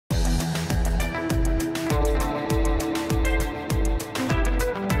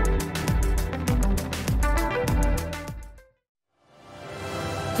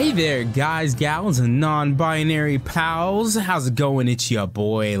Hey there, guys, gals, and non-binary pals. How's it going? It's your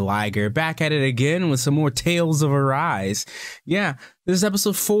boy Liger, back at it again with some more Tales of Arise. Yeah, this is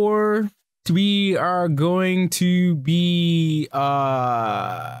episode 4. We are going to be,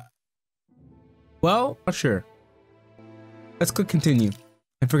 well, not sure. Let's click continue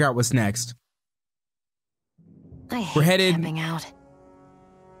and figure out what's next. We're headed out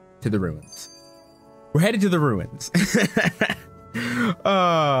to the ruins. We're headed to the ruins.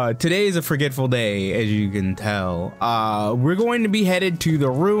 Today is a forgetful day, as you can tell. We're going to be headed to the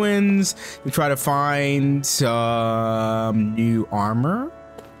ruins to try to find some new armor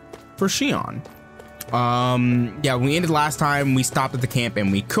for Shion. Yeah, when we ended last time, we stopped at the camp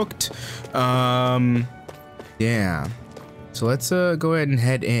and we cooked. Yeah. So let's go ahead and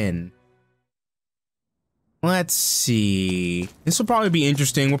head in. Let's see. This will probably be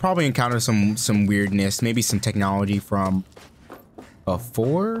interesting. We'll probably encounter some weirdness, maybe some technology from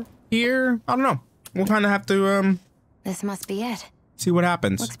before here. I don't know. We'll kind of have to This must be it. see what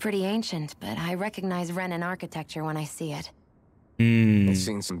happens. Looks pretty ancient, but I recognize Renan architecture when I see it. It's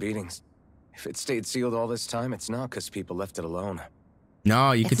seen some beatings. If it stayed sealed all this time, it's not because people left it alone.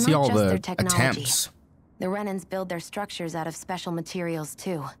 No, you can see all the technology. attempts. The Renans build their structures out of special materials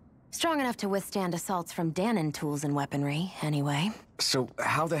too. Strong enough to withstand assaults from Dahnan tools and weaponry, anyway. So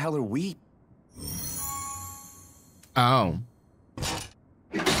how the hell are we? Oh.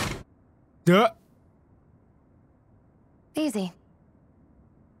 Duh. Easy.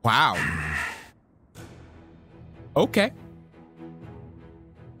 Wow. Okay.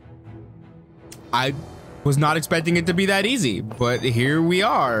 I was not expecting it to be that easy, but here we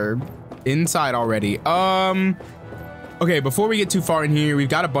are inside already. Okay, before we get too far in here, we've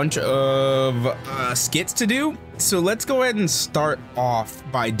got a bunch of skits to do. So let's go ahead and start off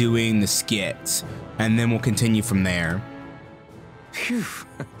by doing the skits, and then we'll continue from there. Phew.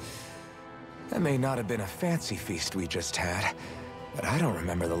 That may not have been a fancy feast we just had, but I don't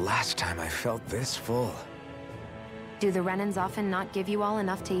remember the last time I felt this full. Do the Renans often not give you all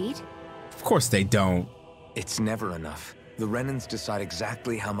enough to eat? Of course they don't. It's never enough. The Renans decide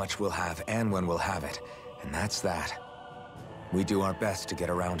exactly how much we'll have and when we'll have it, and that's that. We do our best to get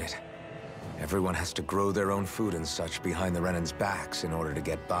around it. Everyone has to grow their own food and such behind the Renans' backs in order to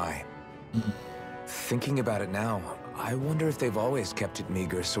get by. Thinking about it now, I wonder if they've always kept it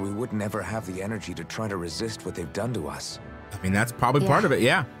meager so we would never have the energy to try to resist what they've done to us. I mean, that's probably part of it,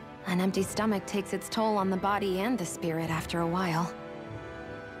 yeah. An empty stomach takes its toll on the body and the spirit after a while.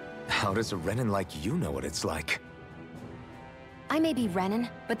 How does a Renan like you know what it's like? I may be Renan,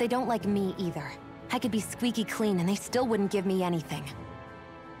 but they don't like me either. I could be squeaky clean and they still wouldn't give me anything.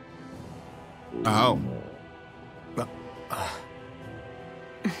 Oh.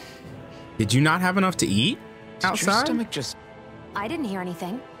 Did you not have enough to eat outside? Your stomach just... I didn't hear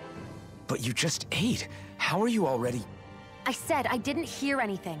anything. But you just ate. How are you already... I said I didn't hear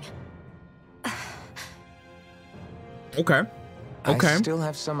anything. Okay. Okay. I still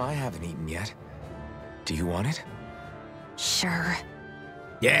have some I haven't eaten yet. Do you want it? Sure.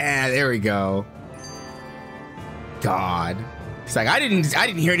 Yeah, there we go. God. It's like I didn't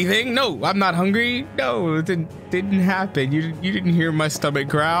hear anything. No, I'm not hungry. No, it didn't happen. You didn't hear my stomach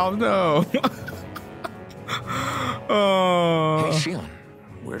growl. No. Oh. Hey, Shion,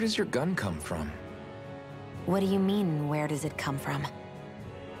 where does your gun come from? What do you mean, where does it come from?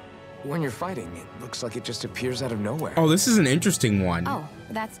 When you're fighting, it looks like it just appears out of nowhere. Oh, this is an interesting one. Oh,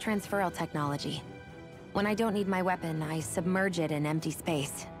 that's transferal technology. When I don't need my weapon, I submerge it in empty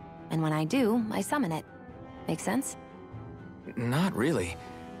space. And when I do, I summon it. Make sense? Not really,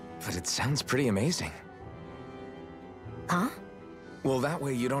 but it sounds pretty amazing. Huh? Well, that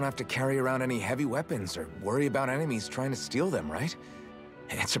way you don't have to carry around any heavy weapons or worry about enemies trying to steal them, right?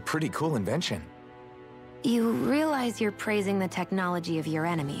 It's a pretty cool invention. You realize you're praising the technology of your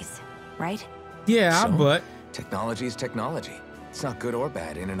enemies, right? Yeah, So, but technology is technology. It's not good or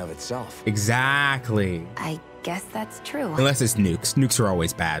bad in and of itself. exactly. I guess that's true. Unless it's nukes. Nukes are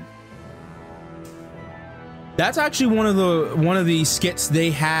always bad. That's actually one of the skits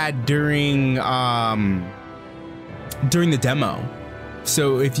they had during the demo.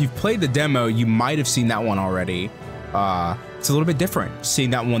 So if you've played the demo, you might have seen that one already. It's a little bit different seeing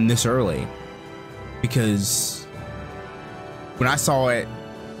that one this early, because when I saw it,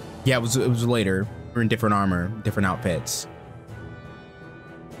 yeah, it was later. We're in different armor, different outfits.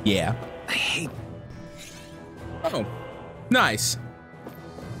 Yeah. I hate... Oh, nice.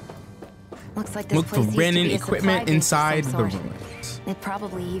 Looks like this Look for place used to Renan be a equipment supply base of inside some the sort. ruins. It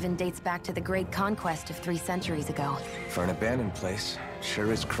probably even dates back to the Great Conquest of 3 centuries ago. For an abandoned place,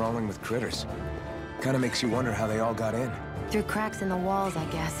 sure is crawling with critters. Kinda makes you wonder how they all got in. Through cracks in the walls, I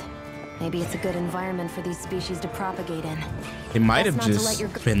guess. Maybe it's a good environment for these species to propagate in. They might have just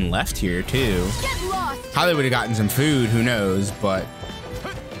been left here too. Get lost! How they would have gotten some food, who knows, but...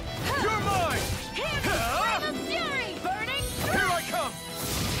 You're mine! Fury! Burning! Here I come!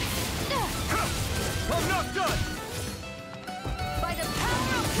 I'm not done! By the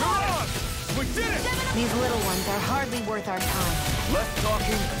power of You're on! We did it! These little ones are hardly worth our time. Less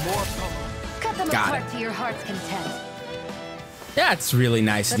talking, more pummeling. Cut them Got apart it. to your heart's content. That's really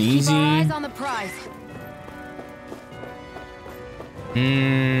nice and Let's easy. keep our eyes on the prize.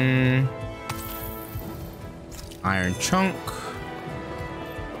 Iron chunk.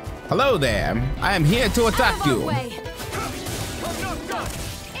 Hello there. I am here to attack Out of our you. way. I'm not done!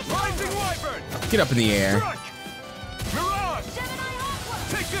 Rising Wyvern! Get up in the air. Strike! Mirage!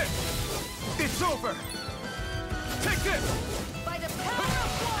 Take this! It's over! Take this! By the power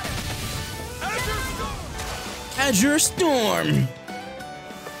of water. Azure Storm! Azure Storm.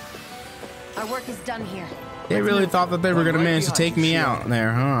 Our work is done here. They really thought that they were gonna Right manage to take behind me you, out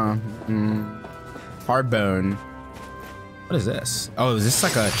there, huh? Hardbone. What is this? Oh, is this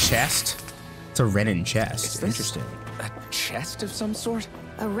like a chest? It's a Renin chest. Interesting. A chest of some sort?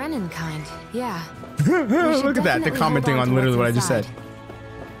 A Renin kind, yeah. Look at that. They're definitely commenting hold on on to literally what I what's just said.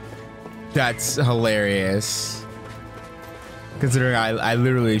 That's hilarious. Considering I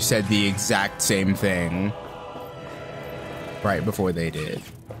literally said the exact same thing right before they did.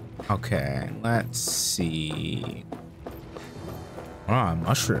 Okay, let's see. Ah,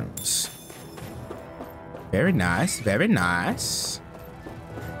 mushrooms. Very nice, very nice.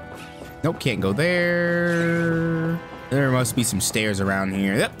 Nope, can't go there. There must be some stairs around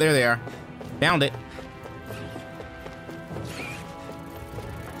here. Yep, there they are. Found it.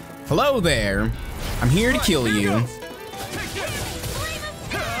 Hello there. I'm here to kill you. Take this!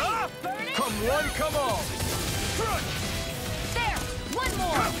 Come one, come all! Strike! There! One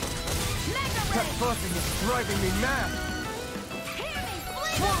more! That buzzing is driving me mad!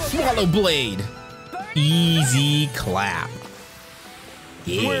 Swallow blade. Easy clap.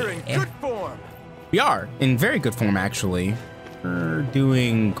 We're in Yeah. good form! We are in very good form, actually. We're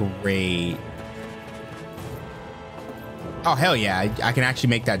doing great. Oh, hell yeah. I can actually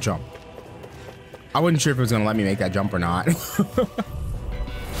make that jump. I wasn't sure if it was going to let me make that jump or not. Right,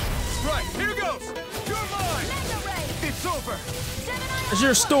 here goes! You're mine! It's over!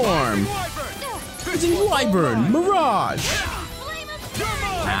 Azure Storm. Wyvern! It's in Wyvern. Mirage. You're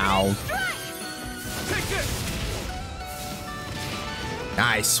mine! Ow. Take this!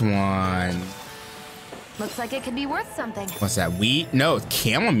 Nice one. Looks like it could be worth something. What's that? Wheat? No, it's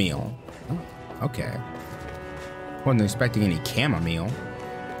chamomile. Oh, okay. Wasn't expecting any chamomile.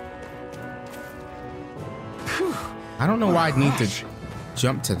 I don't know why I'd need to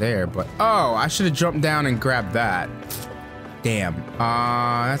jump to there, but oh, I should have jumped down and grabbed that. Damn.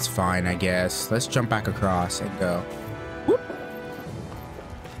 That's fine, I guess. Let's jump back across and go. Whoop.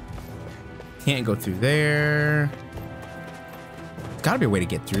 Can't go through there. Gotta be a way to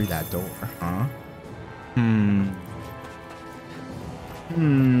get through that door, huh?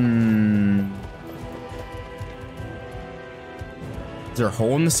 Is there a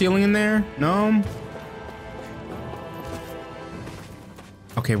hole in the ceiling in there? No?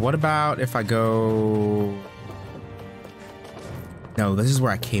 Okay, what about if I go... No, this is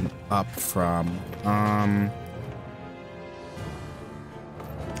where I came up from.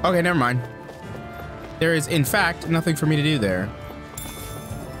 Okay, never mind. There is, in fact, nothing for me to do there.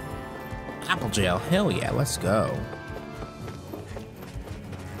 Apple gel, hell yeah, let's go.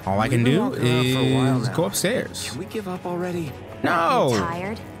 All I can do is go upstairs. Can we give up already? No!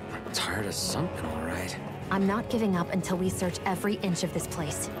 Tired? I'm tired of something, all right. I'm not giving up until we search every inch of this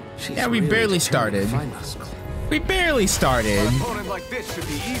place. She's Yeah, we really barely determined to started. find us. We barely started. An opponent like this should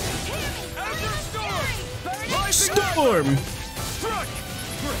be easy. Azure Storm! Rising Storm! Wyvern! Strike!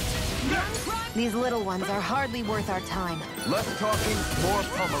 These little ones are hardly worth our time. Less talking, more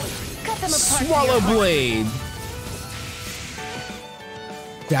pummeling. Cut them apart. to Swallow your heart. blade.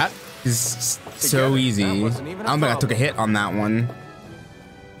 That is so Together, easy. that I wasn't even a don't think I took a problem. hit on that one.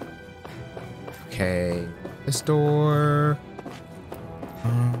 Okay, this door.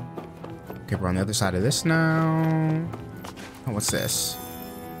 Okay, we're on the other side of this now. Oh, what's this?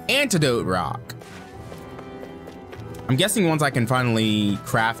 Antidote rock. I'm guessing once I can finally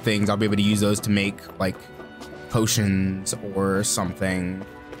craft things, I'll be able to use those to make like potions or something.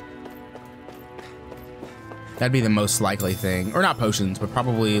 That'd be the most likely thing. Or not potions, but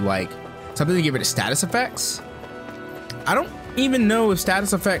probably like something to give it status effects. I don't even know if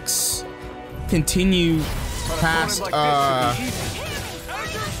status effects continue past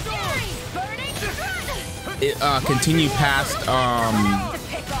continue past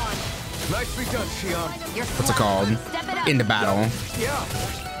Nicely done, Shion. what's it called? Into battle. Yeah,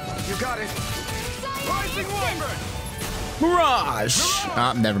 you got it. Rising Wyvern. Mirage.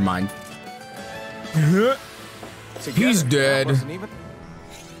 Never mind. He's dead.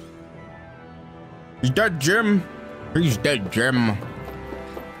 He's dead, Jim. He's dead, Jim.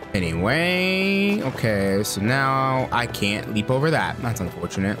 Anyway, okay, so now I can't leap over that. That's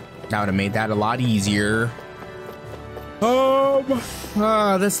unfortunate. That would have made that a lot easier.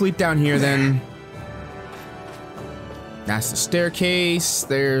 Let's leap down here then. That's the staircase.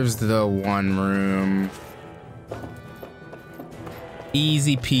 There's the one room.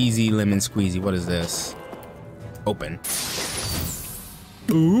 Easy peasy lemon squeezy. What is this? Open.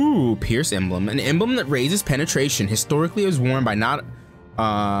 Ooh, Pierce emblem. An emblem that raises penetration. Historically, it was worn by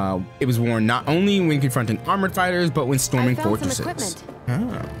it was worn not only when confronting armored fighters, but when storming fortresses.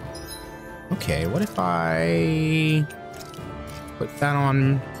 Oh. Okay, what if I put that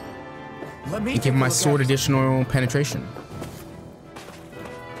on and give my sword additional penetration?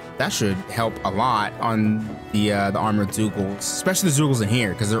 That should help a lot on the armored Zoogles, especially the Zoogles in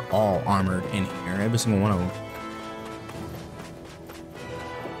here, because they're all armored in here, every single one of them.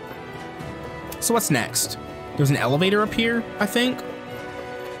 So what's next? There's an elevator up here, I think.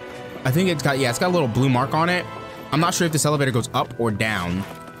 It's got a little blue mark on it. I'm not sure if this elevator goes up or down,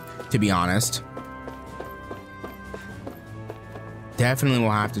 to be honest. Definitely will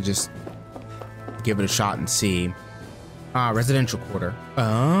have to just give it a shot and see. Residential quarter.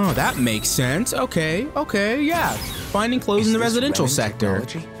 Oh, that makes sense. Okay, yeah. Finding clothes in the residential sector.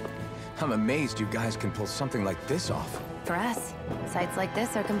 I'm amazed you guys can pull something like this off. For us, sites like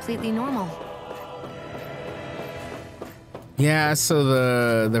this are completely normal. Yeah, so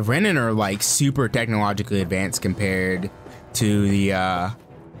the Renin are like super technologically advanced compared to the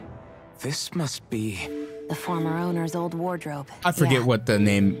This must be the former owner's old wardrobe. I forget what the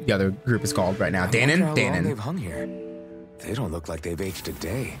name the other group is called right now. Dahnans? Dahnans. They've hung here. They don't look like they've aged a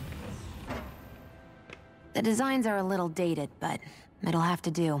day. The designs are a little dated, but it'll have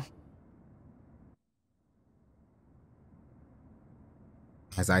to do.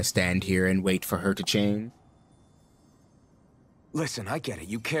 As I stand here and wait for her to change. Listen, I get it.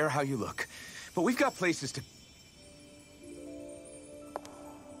 You care how you look. But we've got places to...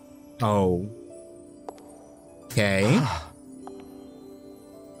 Oh. Okay.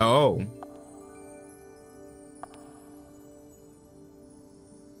 Oh.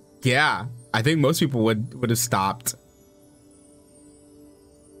 Yeah, I think most people would have stopped.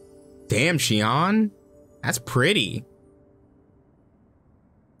 Damn, Shion. That's pretty.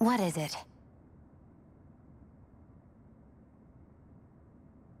 What is it?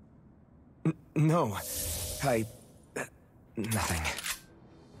 No, nothing.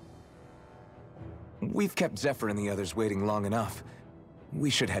 We've kept Zephyr and the others waiting long enough. We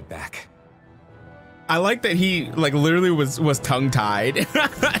should head back. I like that he like literally was tongue-tied.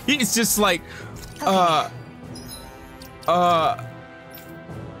 He's just like,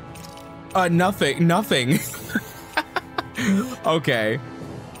 nothing. Okay.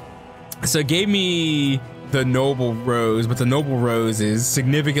 So it gave me the Noble Rose, but the Noble Rose is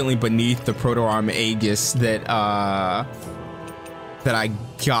significantly beneath the Proto-Arm Aegis that I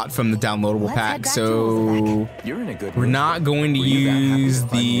got from the downloadable pack. So You're in a good we're not going to use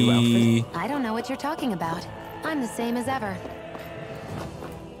the... I don't know what you're talking about. I'm the same as ever.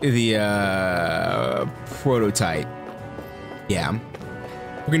 The prototype. Yeah.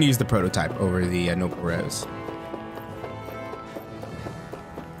 We're gonna use the prototype over the Noble Rose.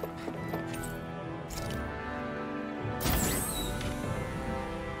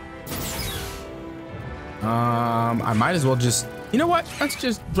 I might as well just, you know what? Let's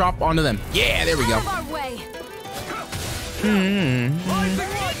just drop onto them. Yeah, there we go.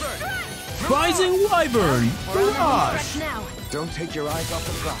 Rising Wyvern! Gosh! Don't take your eyes off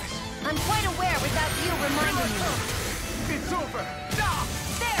the prize. I'm quite aware without you reminding me. It's over.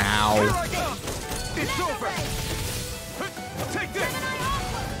 Ow. It's over. Take this.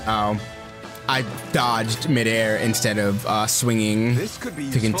 Oh. I dodged midair instead of swinging This could be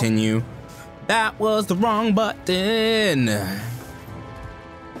to continue. That was the wrong button.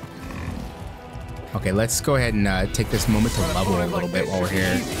 Okay, let's go ahead and take this moment to level a little bit while we're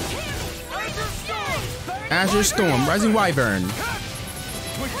here. Azure Storm, Rising Wyvern,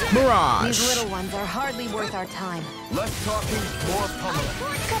 Mirage. These little ones are hardly worth our time. Less talking, more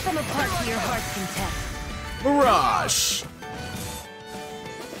pummeling. Cut them apart to your heart's content. Mirage.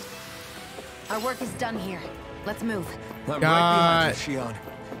 Our work is done here. Let's move. I'm Got right behind you, Shion.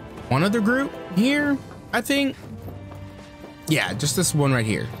 one other group here, I think. Yeah, just this one right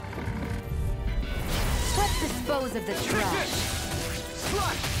here. dispose of the trash.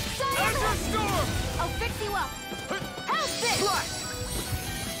 Slash! Thunderstorm! I'll fix you up. How's this? Slash!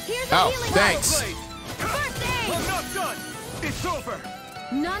 Here's a Oh, healing thanks. Blade! First aid! I'm not done! It's over!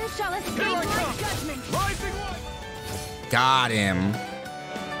 None shall escape Here I my come! judgment. Rising light! Got him.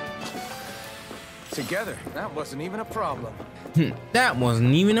 Together, that wasn't even a problem. That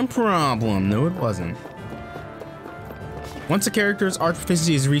wasn't even a problem. No, it wasn't. Once a character's art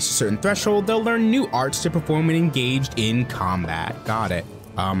proficiency has reached a certain threshold, they'll learn new arts to perform when engaged in combat. Got it.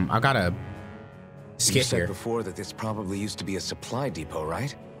 I gotta skip You said here. before that this probably used to be a supply depot,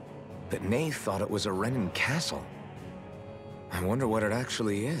 right? But Nate thought it was a Renan castle. I wonder what it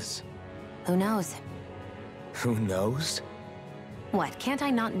actually is. Who knows? Who knows? What, can't I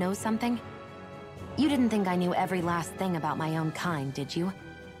not know something? You didn't think I knew every last thing about my own kind, did you?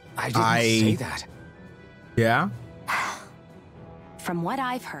 I didn't say that. Yeah? From what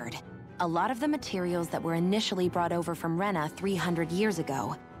I've heard, a lot of the materials that were initially brought over from Rena 300 years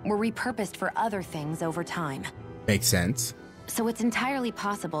ago were repurposed for other things over time. Makes sense. So it's entirely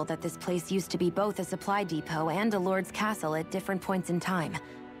possible that this place used to be both a supply depot and a lord's castle at different points in time.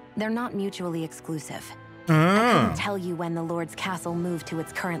 They're not mutually exclusive. I couldn't tell you when the lord's castle moved to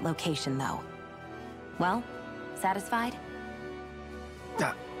its current location, though. Well, satisfied?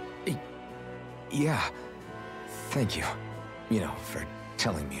 Yeah. Thank you. You know, for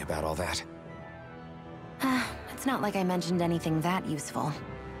telling me about all that. It's not like I mentioned anything that useful.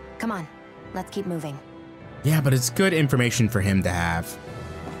 Come on, let's keep moving. Yeah, but it's good information for him to have.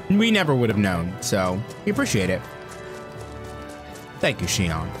 We never would have known, so we appreciate it. Thank you,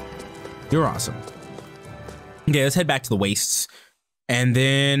 Shion. You're awesome. Okay, let's head back to the wastes and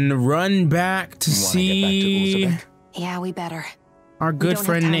then run back to see Get back to Yeah, we better. our good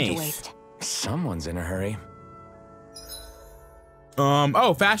friend Nath. Waste. Someone's in a hurry.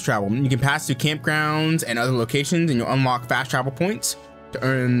 Oh, fast travel. You can pass through campgrounds and other locations, and you'll unlock fast travel points to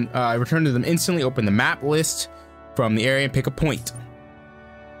earn. Return to them instantly. Open the map list from the area and pick a point.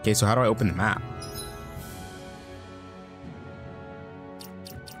 Okay, so how do I open the map?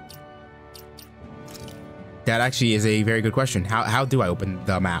 That actually is a very good question. How do I open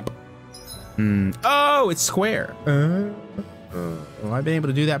the map? Oh, it's square. Well, I've been able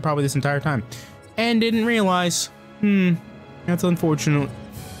to do that probably this entire time, and didn't realize. That's unfortunate.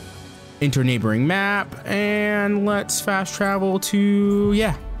 Enter neighboring map, and let's fast travel to,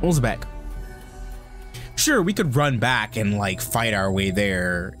 yeah, Ulzbek. Sure, we could run back and like fight our way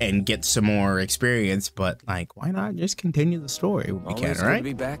there and get some more experience, but like, why not just continue the story? We can, Always good right? to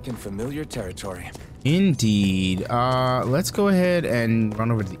be back in familiar territory. Indeed. Let's go ahead and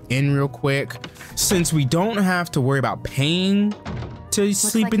run over to the inn real quick. Since we don't have to worry about paying to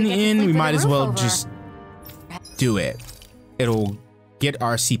sleep like in we the get to inn, sleep we with might a as roof well over. just do it. It'll get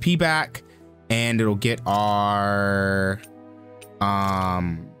our CP back, and it'll get our All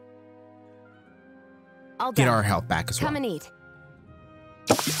get done. our health back as well. Come and eat.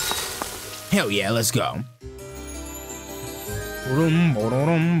 Hell yeah, let's go.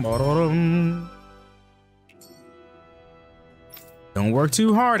 Don't work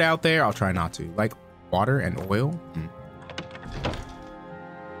too hard out there. I'll try not to. Like water and oil.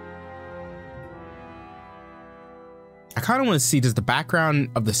 I kind of want to see, does the background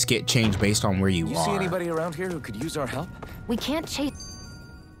of the skit change based on where you You are? see anybody around here who could use our help? We can't chase.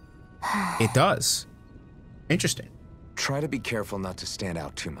 It does. Interesting. Try to be careful not to stand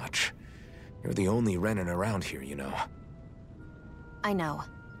out too much. You're the only Renan around here, you know. I know.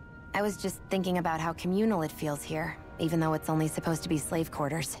 I was just thinking about how communal it feels here, even though it's only supposed to be slave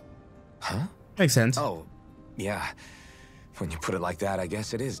quarters. Huh? Makes sense. Oh, yeah. When you put it like that, I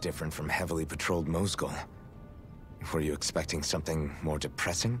guess it is different from heavily patrolled Mosgul. Were you expecting something more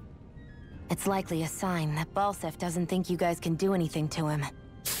depressing? It's likely a sign that Balsef doesn't think you guys can do anything to him.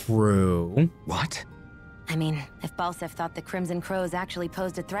 True. What? I mean, if Balsef thought the Crimson Crows actually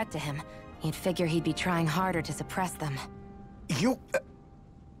posed a threat to him, you'd figure he'd be trying harder to suppress them. You...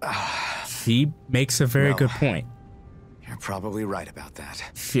 He makes a very No. good point. You're probably right about that.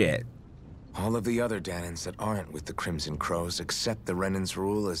 Shit. All of the other Dahnans that aren't with the Crimson Crows accept the Renan's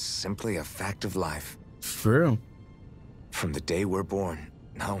rule as simply a fact of life. True. From the day we're born,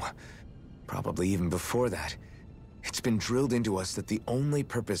 no, probably even before that, it's been drilled into us that the only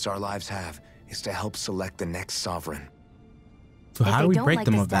purpose our lives have is to help select the next sovereign. So how do we break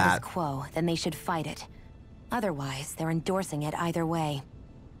them the of that? status quo, then they should fight it. Otherwise, they're endorsing it either way.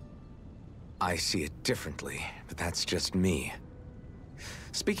 I see it differently, but that's just me.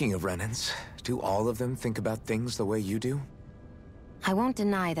 Speaking of Renans, do all of them think about things the way you do? I won't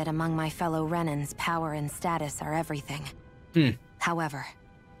deny that among my fellow Renans, power and status are everything. However,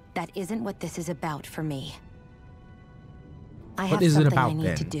 that isn't what this is about for me. I have something I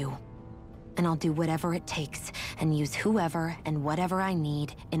need to do. And I'll do whatever it takes and use whoever and whatever I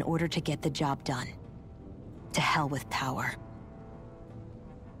need in order to get the job done. To hell with power.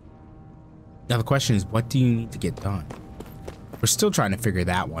 Now the question is, what do you need to get done? We're still trying to figure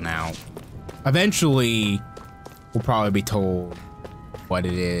that one out. Eventually, we'll probably be told what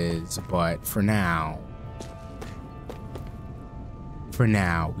it is, but for now,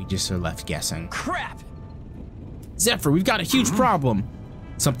 we just are left guessing. Crap! Zephyr, we've got a huge problem.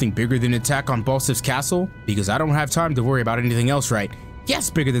 Something bigger than an attack on Balsif's castle? Because I don't have time to worry about anything else, right? Yes,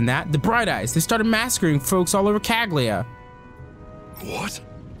 bigger than that. The Bright Eyes. They started massacring folks all over Caglia. What?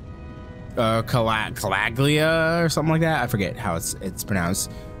 Calaglia or something like that. I forget how it's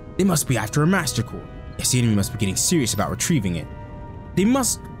pronounced. They must be after a master core. Yes, the enemy must be getting serious about retrieving it. They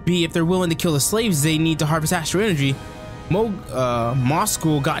must be if they're willing to kill the slaves they need to harvest astral energy.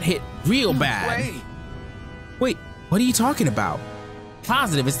 Moskul got hit real bad. Wait, what are you talking about?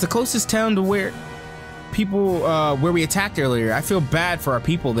 Positive, it's the closest town to where where we attacked earlier. I feel bad for our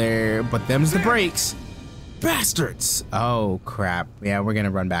people there, but them's the breaks. Bastards! Oh crap. Yeah, we're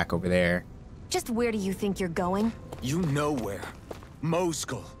gonna run back over there. Just where do you think you're going? You know where.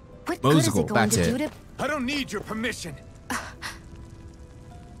 Moskul. What good is it going to do to... I don't need your permission.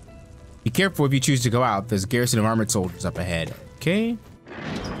 Be careful if you choose to go out. There's a garrison of armored soldiers up ahead. Okay.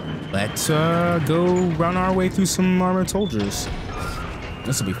 Let's go run our way through some armored soldiers.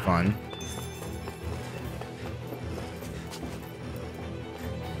 This will be fun.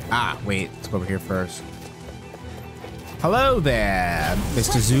 Ah, wait. Let's go over here first. Hello there,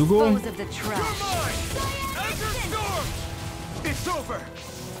 Mr. Zoogle. It's over. A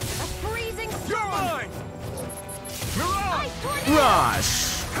freezing storm. You're mine.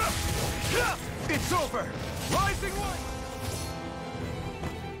 Rush. It's over. Rising light.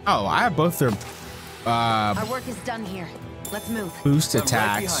 Oh, I have both their our work is done here. Let's move. Boost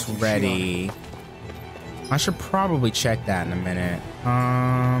attacks ready. I should probably check that in a minute.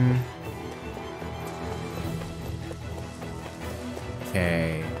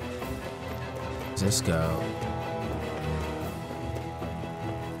 Okay. Does this go?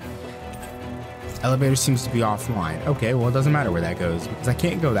 Elevator seems to be offline. Okay, well, it doesn't matter where that goes because I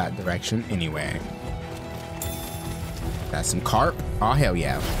can't go that direction anyway. That's some carp. Oh, hell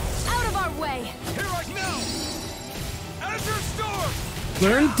yeah. Out of our way. Here I go. Azure Storm.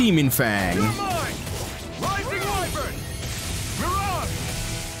 Learn Demon Fang. You're mine. Rising Wyvern. Mirage.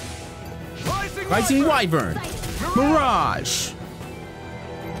 Rising Wyvern. Mirage.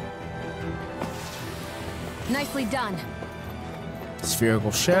 Nicely done.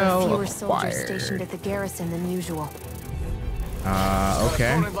 Spherical shell Fewer soldiers stationed acquired. at the garrison than usual. Okay. An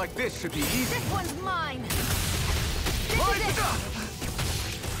opponent like this should be easy. This one's mine. This Rise is it. up.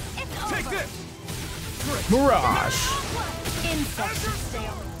 It's Take over. this. Mirage. Insects should stay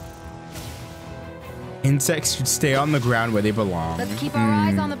on. Insects should stay on the ground where they belong. Let's keep our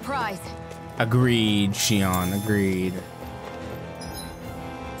eyes on the prize. Agreed, Shion. Agreed.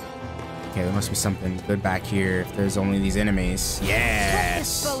 Okay, there must be something good back here if there's only these enemies. Let's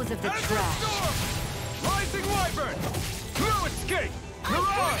Yes. dispose of the trash. Rising Wyvern. No escape.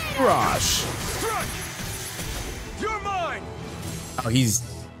 Mirage. Mirage. Strike. You're mine. Oh, he's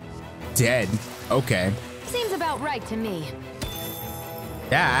dead. Okay. Seems about right to me.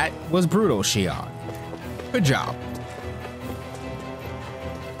 That was brutal, Shion. Good job.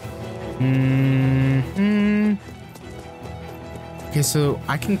 Okay, so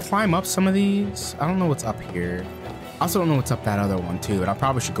I can climb up some of these. I don't know what's up here. I also don't know what's up that other one too, but I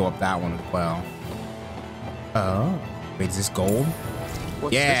probably should go up that one as well. Oh, wait, is this gold?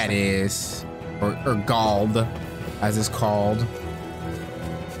 What's Yeah, it is. Or gold, as it's called.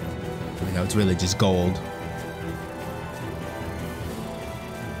 You know, it's really just gold.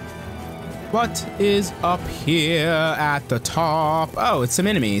 What is up here at the top? Oh, it's some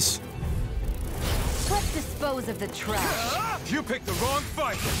enemies. Let's dispose of the trash. You picked the wrong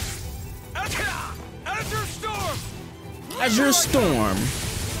fight. Azure Storm. Azure Storm.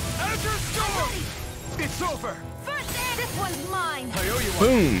 Azure Storm. It's over. First aid, this one's mine. I owe you one.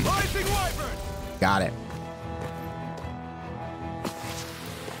 Boom. Rising Wyvern. Got it.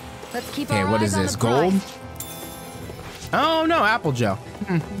 Let's keep Okay, our what eyes is on this? the Gold? prize. Oh no, apple gel.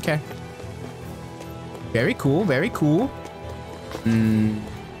 Okay. Very cool, very cool.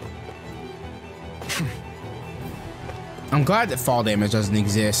 I'm glad that fall damage doesn't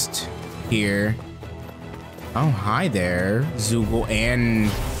exist here. Oh, hi there, Zoogle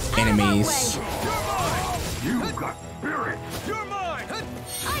and enemies. You got spirit. You're mine.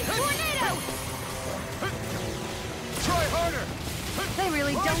 Ice tornado! Try harder. They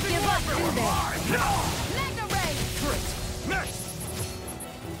really don't give up, do they? No. Mega ray! Smash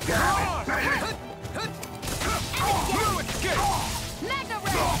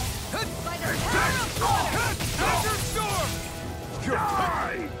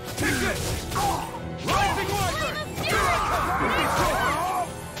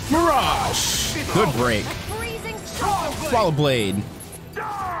Mirage! Good break. Swallow blade.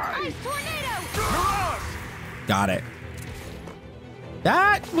 Got it.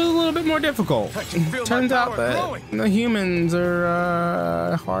 That was a little bit more difficult. Turns out that the humans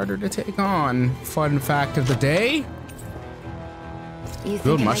are harder to take on. Fun fact of the day.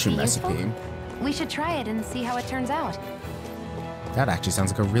 Good mushroom recipe. We should try it and see how it turns out. That actually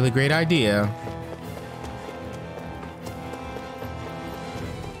sounds like a really great idea.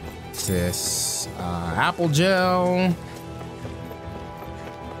 What's this? Apple gel.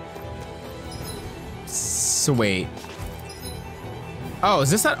 So wait. Oh,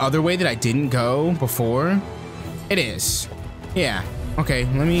 is this that other way that I didn't go before? It is. Yeah. Okay,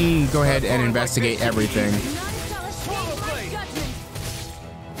 let me go ahead and investigate everything.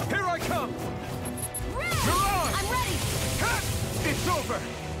 Here I come. I'm ready. It's over.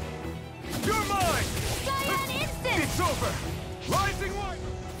 You're mine. It's over. Rising white.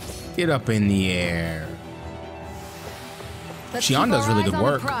 Get up in the air. Let's Xion keep does our really eyes good on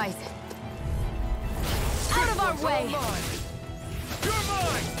the work. prize. Out of our way. You're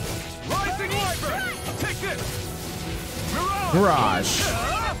mine. Rising wyvern. Take this. Mirage.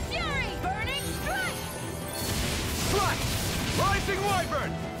 Fury. Burning strike. Strike. Rising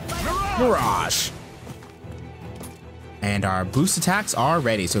wyvern. Mirage. And our boost attacks are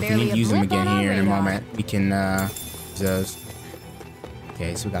ready, so if we Barely need to a use them blip again on our here in a radar. moment, we can use those.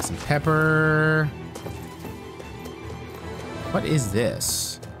 Okay, so we got some pepper. What is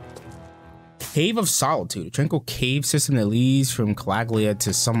this? Cave of Solitude, a tranquil cave system that leads from Calaglia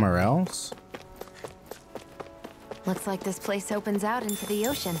to somewhere else. Looks like this place opens out into the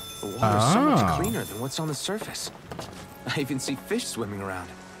ocean. The water's so much cleaner than what's on the surface. I even see fish swimming around.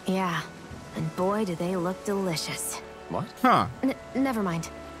 Yeah, and boy, do they look delicious. What? Huh. Never mind.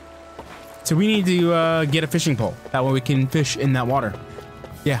 So we need to get a fishing pole. That way we can fish in that water.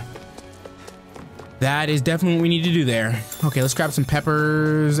 Yeah. That is definitely what we need to do there. Okay, let's grab some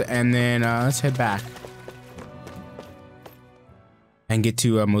peppers and then let's head back. And get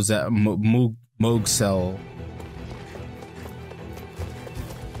to Mogsel.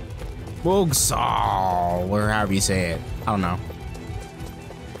 Mogsel, or however you say it. I don't know.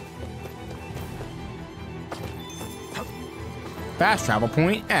 Fast travel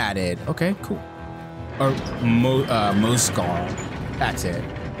point added. Okay, cool. Or Moskal. That's it.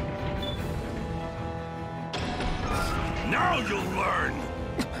 Now you'll learn.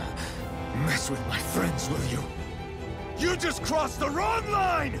 Mess with my friends, will you? You just crossed the wrong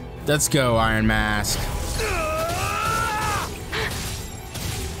line. Let's go, Iron Mask.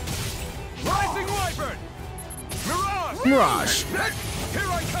 Rising wyvern. Mirage. Here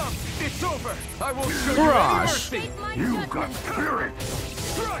I come. It's over. I will show Mirage. you any mercy. You got spirit.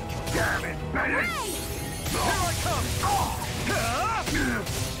 Strike. Damn it, Bennett. Here I come.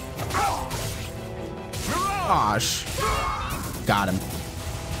 Mirage. Got him.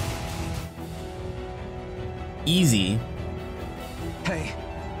 Easy. Hey,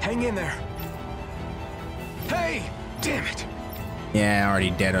 hang in there. Hey, damn it. Yeah,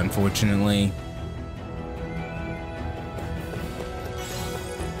 already dead, unfortunately.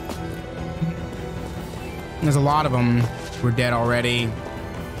 There's a lot of them. We're dead already.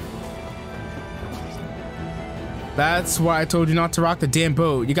 That's why I told you not to rock the damn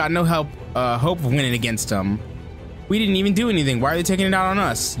boat. You got no hope of winning against them. We didn't even do anything. Why are they taking it out on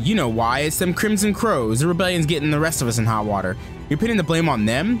us? You know why. It's them Crimson Crows. The rebellion's getting the rest of us in hot water. You're putting the blame on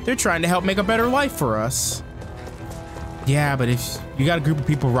them? They're trying to help make a better life for us. Yeah, but if you got a group of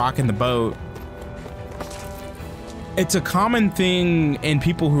people rocking the boat, it's a common thing in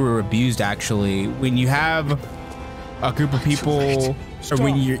people who are abused, actually. When you have a group of people, or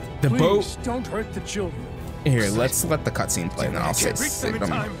when you're the boat. Don't hurt the children. Here, let's let the cutscene play, and then I'll say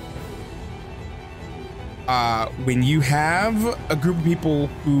them. When you have a group of people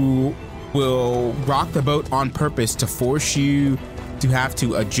who will rock the boat on purpose to force you to have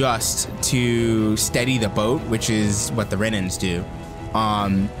to adjust to steady the boat, which is what the Dahnans do.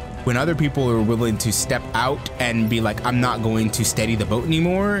 When other people are willing to step out and be like, I'm not going to steady the boat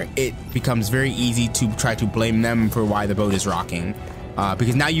anymore, it becomes very easy to try to blame them for why the boat is rocking.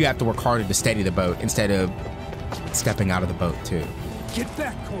 Because now you have to work harder to steady the boat instead of stepping out of the boat too. Get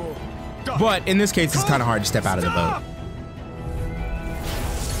back, Coral. But in this case, it's kind of hard to step out of the boat.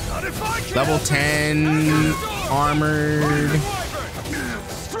 Level 10, armored.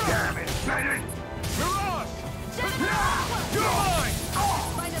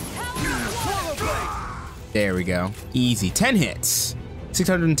 There we go. Easy. 10 hits.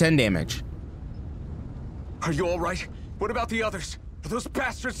 610 damage. Are you all right? What about the others? Are those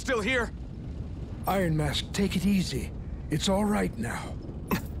bastards still here? Iron Mask, take it easy. It's all right now.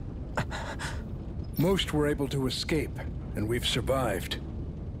 Most were able to escape, and we've survived.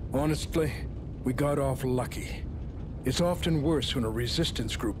 Honestly, we got off lucky. It's often worse when a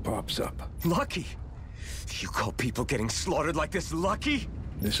resistance group pops up. Lucky? You call people getting slaughtered like this lucky?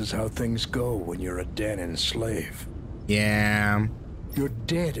 This is how things go when you're a Dahnan slave. Yeah. You're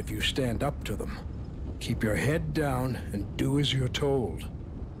dead if you stand up to them. Keep your head down and do as you're told.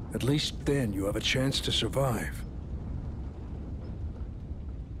 At least then you have a chance to survive.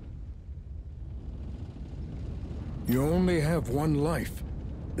 You only have one life.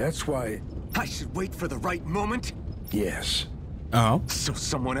 That's why... I should wait for the right moment? Yes. Oh? So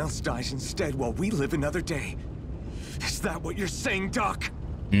someone else dies instead while we live another day. Is that what you're saying, Doc?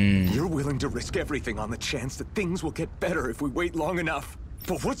 You're willing to risk everything on the chance that things will get better if we wait long enough.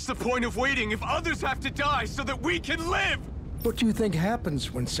 But what's the point of waiting if others have to die so that we can live? What do you think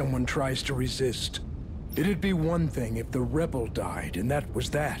happens when someone tries to resist? It'd be one thing if the rebel died, and that was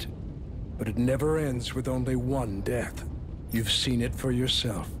that. But it never ends with only one death. You've seen it for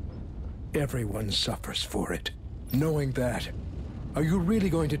yourself. Everyone suffers for it. Knowing that, are you really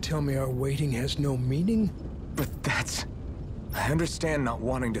going to tell me our waiting has no meaning? But that's... I understand not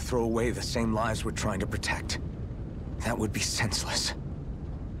wanting to throw away the same lives we're trying to protect. That would be senseless.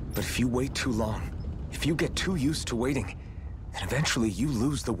 But if you wait too long, if you get too used to waiting, then eventually you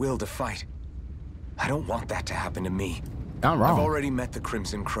lose the will to fight. I don't want that to happen to me. Not wrong. I've already met the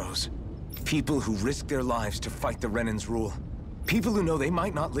Crimson Crows. People who risk their lives to fight the Renan's rule. People who know they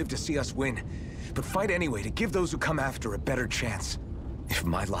might not live to see us win, but fight anyway to give those who come after a better chance. If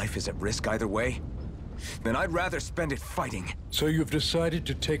my life is at risk either way, then I'd rather spend it fighting. So you've decided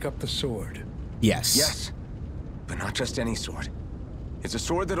to take up the sword? Yes. Yes, but not just any sword. It's a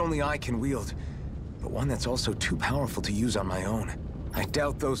sword that only I can wield, but one that's also too powerful to use on my own. I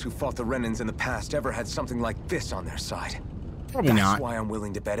doubt those who fought the Renans in the past ever had something like this on their side. Probably not. That's why I'm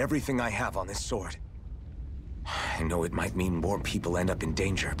willing to bet everything I have on this sword. I know it might mean more people end up in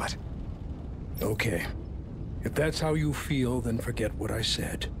danger, but... Okay. If that's how you feel, then forget what I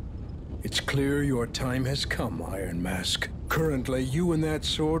said. It's clear your time has come, Iron Mask. Currently, you and that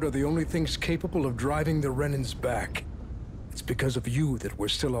sword are the only things capable of driving the Renans back. It's because of you that we're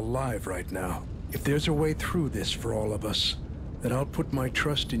still alive right now. If there's a way through this for all of us, then I'll put my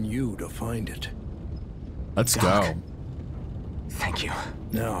trust in you to find it. Let's Doc. go. Thank you.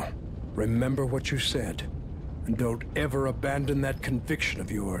 Now, remember what you said. And don't ever abandon that conviction of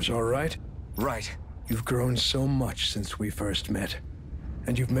yours, all right? Right. You've grown so much since we first met.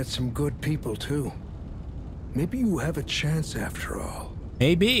 And you've met some good people, too. Maybe you have a chance after all.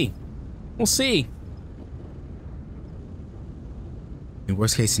 Maybe. We'll see. In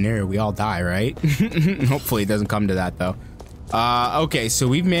worst case scenario, we all die, right? Hopefully it doesn't come to that, though. Okay, so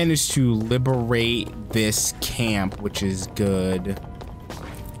we've managed to liberate this camp, which is good.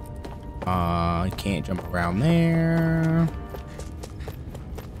 Can't jump around there.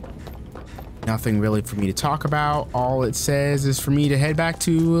 Nothing really for me to talk about. All it says is for me to head back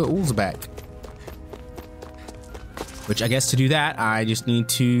to Ulzbek. Which I guess to do that, I just need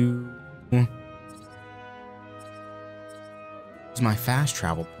to use my fast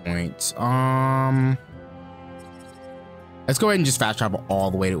travel points. Let's go ahead and just fast travel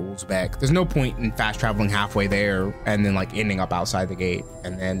all the way to Ulzbek. There's no point in fast traveling halfway there and then like ending up outside the gate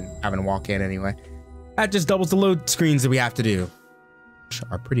and then having to walk in anyway. That just doubles the load screens that we have to do. Which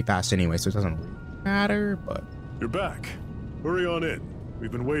are pretty fast anyway, so it doesn't really matter, but... You're back. Hurry on in.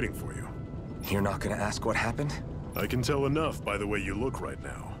 We've been waiting for you. You're not gonna ask what happened? I can tell enough by the way you look right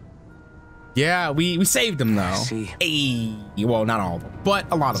now. Yeah, we saved them though. I see. Hey, well, not all of them,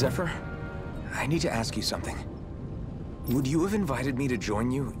 but a lot of them. Zephyr, I need to ask you something. Would you have invited me to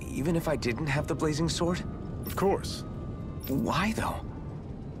join you, even if I didn't have the blazing sword? Of course. Why, though?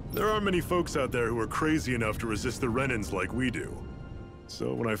 There aren't many folks out there who are crazy enough to resist the Renans like we do.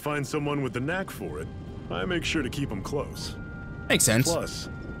 So when I find someone with the knack for it, I make sure to keep them close. Makes sense. Plus,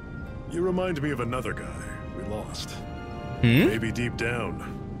 you remind me of another guy we lost. Maybe deep down,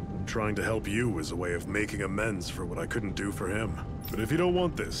 I'm trying to help you as a way of making amends for what I couldn't do for him. But if you don't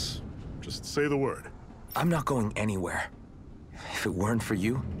want this, just say the word. I'm not going anywhere. If it weren't for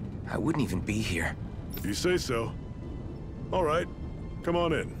you, I wouldn't even be here. If you say so. All right, come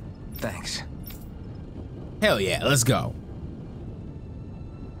on in. Thanks. Hell yeah, let's go.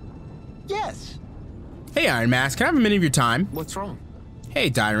 Yes. Hey, Iron Mask, can I have a minute of your time? What's wrong? Hey,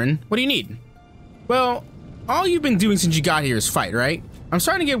 Dahnans, what do you need? Well, all you've been doing since you got here is fight, right? I'm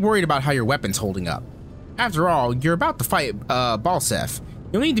starting to get worried about how your weapon's holding up. After all, you're about to fight Balsef.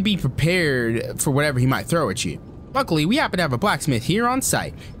 You'll need to be prepared for whatever he might throw at you. Luckily, we happen to have a blacksmith here on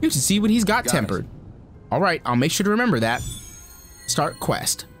site. You should see what he's got tempered. All right, I'll make sure to remember that. Start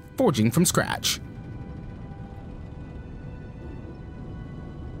quest. Forging from scratch.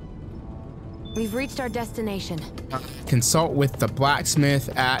 We've reached our destination. Consult with the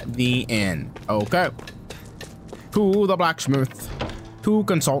blacksmith at the inn. Okay. To the blacksmith to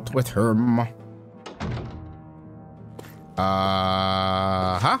consult with him.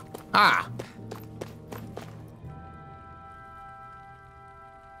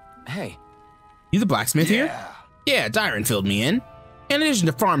 Hey. You the blacksmith here? Yeah, Dyron filled me in. In addition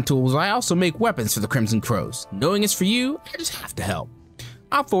to farm tools, I also make weapons for the Crimson Crows. Knowing it's for you, I just have to help.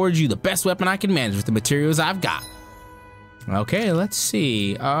 I'll forge you the best weapon I can manage with the materials I've got. Okay, let's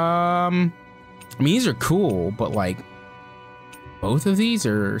see. I mean, these are cool, but like, both of these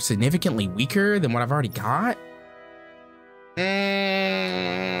are significantly weaker than what I've already got.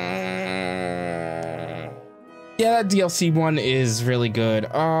 Yeah, that DLC one is really good.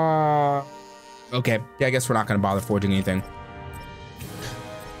 Okay, yeah, I guess we're not gonna bother forging anything.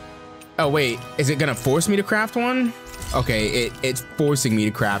 Oh wait, is it gonna force me to craft one? Okay, it's forcing me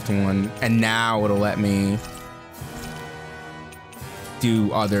to craft one, and now it'll let me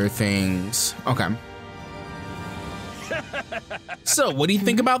do other things. Okay. So, what do you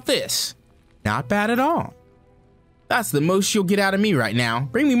think about this? Not bad at all. That's the most you'll get out of me right now.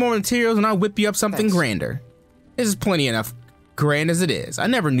 Bring me more materials and I'll whip you up something grander. This is plenty enough grand as it is. I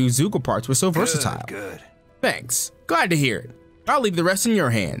never knew Zoogle parts were so versatile. Good. Thanks. Glad to hear it. I'll leave the rest in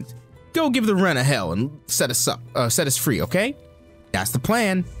your hands. Go give the Wren a hell and set us free, okay? That's the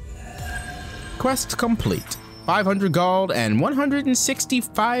plan. Quest complete. 500 gold and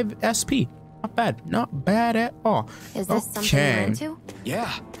 165 SP. Not bad. Not bad at all. Is this something you're into?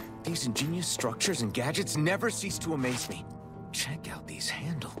 Yeah. These ingenious structures and gadgets never cease to amaze me. Check out these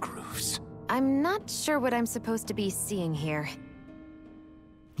handle grooves. I'm not sure what I'm supposed to be seeing here.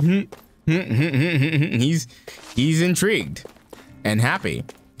 He's intrigued and happy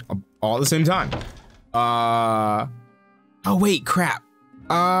all at the same time. Oh wait, crap.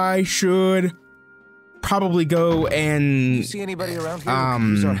 I should probably go and you see anybody around here who could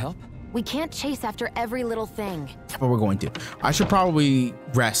use our help? We can't chase after every little thing. But we're going to. I should probably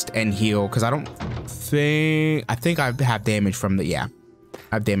rest and heal because I think I have damage from the I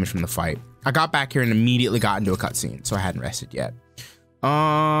have damage from the fight. I got back here and immediately got into a cutscene, so I hadn't rested yet.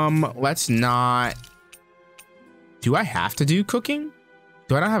 Let's not. Do I have to do cooking?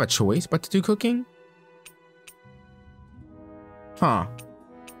 Do I not have a choice but to do cooking? Huh.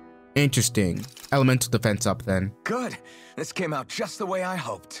 Interesting. Elemental defense up then. Good. This came out just the way I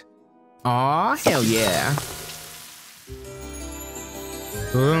hoped. Aw, hell yeah.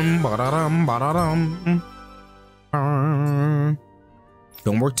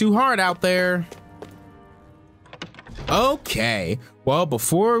 Don't work too hard out there. Okay, well,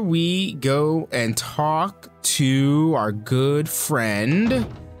 before we go and talk to our good friend,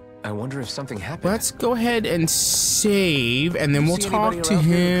 I wonder if something happened. Let's go ahead and save, and then we'll talk to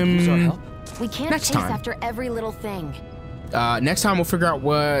him We can't next chase time. after every little thing. Next time we'll figure out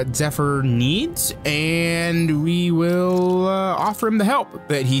what Zephyr needs, and we will offer him the help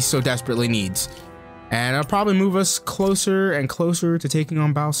that he so desperately needs. And it'll probably move us closer and closer to taking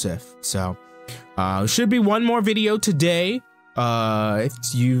on Balsef. So, should be one more video today. If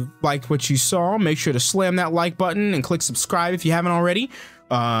you liked what you saw, make sure to slam that like button and click subscribe if you haven't already.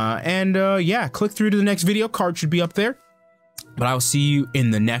 Yeah, click through to the next video. Card should be up there. But I'll see you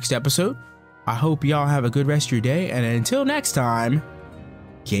in the next episode. I hope y'all have a good rest of your day, and until next time,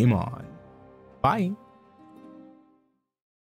 game on. Bye.